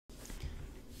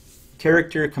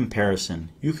Character comparison.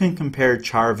 You can compare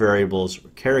char variables or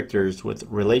characters with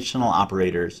relational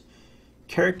operators.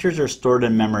 Characters are stored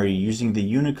in memory using the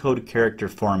Unicode character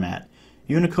format.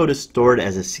 Unicode is stored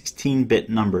as a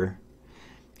 16-bit number.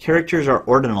 Characters are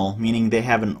ordinal, meaning they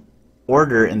have an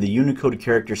order in the Unicode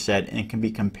character set and can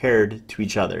be compared to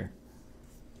each other.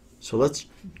 So let's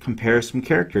compare some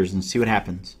characters and see what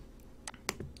happens.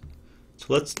 So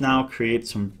let's now create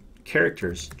some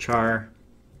characters. Char,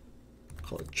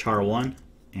 call it char1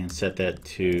 and set that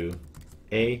to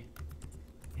A,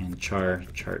 and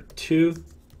char2,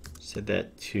 set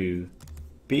that to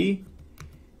B,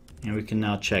 and we can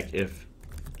now check if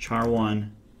char1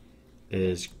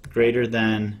 is greater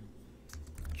than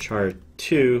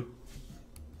char2.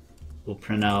 We'll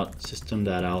print out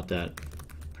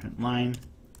System.out.println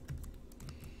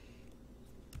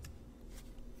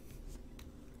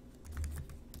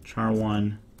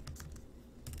char1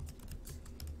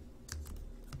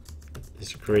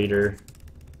 is greater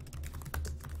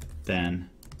than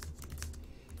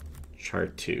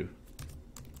char2.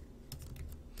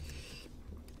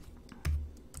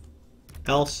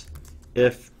 Else,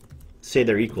 if say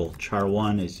they're equal,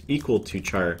 char1 is equal to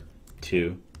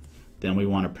char2, then we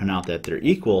want to print out that they're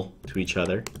equal to each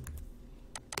other,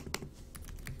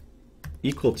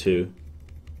 equal to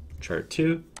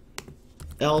char2.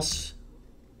 Else,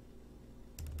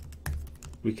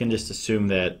 we can just assume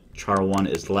that char1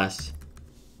 is less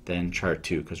than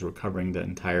char2 because we're covering the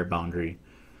entire boundary.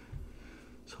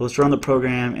 So let's run the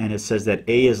program, and it says that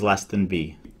A is less than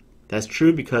B. That's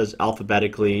true because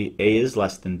alphabetically A is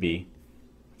less than B.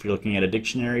 If you're looking at a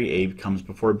dictionary, A comes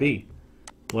before B.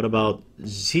 What about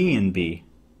Z and B?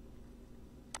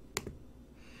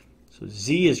 So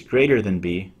Z is greater than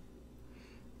B.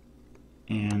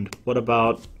 And what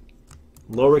about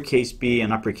lowercase b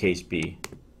and uppercase b?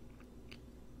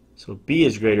 So B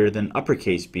is greater than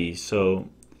uppercase b, so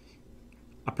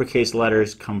uppercase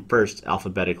letters come first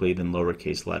alphabetically than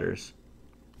lowercase letters.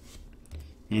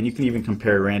 And you can even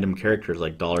compare random characters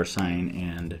like $,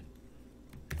 and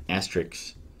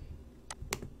asterisk.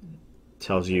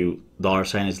 Tells you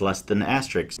 $, is less than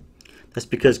asterisk. That's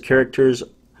because characters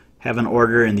have an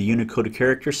order in the Unicode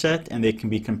character set and they can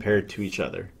be compared to each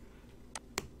other.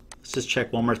 Let's just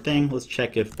check one more thing. Let's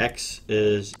check if x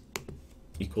is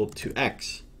equal to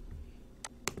x.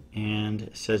 And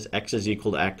it says x is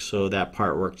equal to x, so that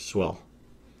part works as well.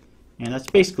 And that's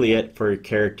basically it for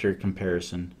character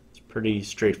comparison. It's pretty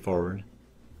straightforward.